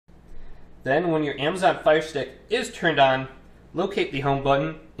Then when your Amazon Fire Stick is turned on, locate the home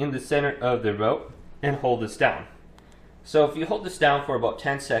button in the center of the remote and hold this down. So if you hold this down for about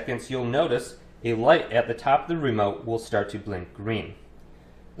 10 seconds, you'll notice a light at the top of the remote will start to blink green.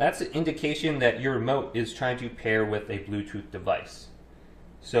 That's an indication that your remote is trying to pair with a Bluetooth device.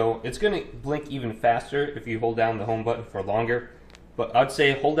 So it's going to blink even faster if you hold down the home button for longer, but I'd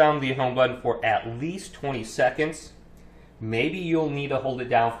say hold down the home button for at least 20 seconds. Maybe you'll need to hold it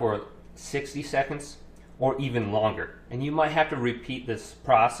down for 60 seconds or even longer, and you might have to repeat this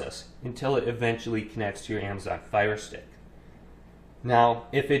process until it eventually connects to your Amazon Fire Stick. Now,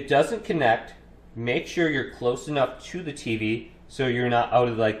 if it doesn't connect, make sure you're close enough to the TV so you're not out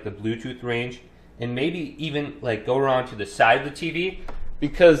of like the Bluetooth range, and maybe even like go around to the side of the TV,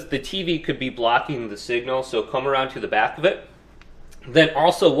 because the TV could be blocking the signal, so come around to the back of it. Then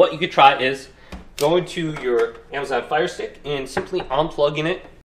also what you could try is going to your Amazon Fire Stick and simply unplugging it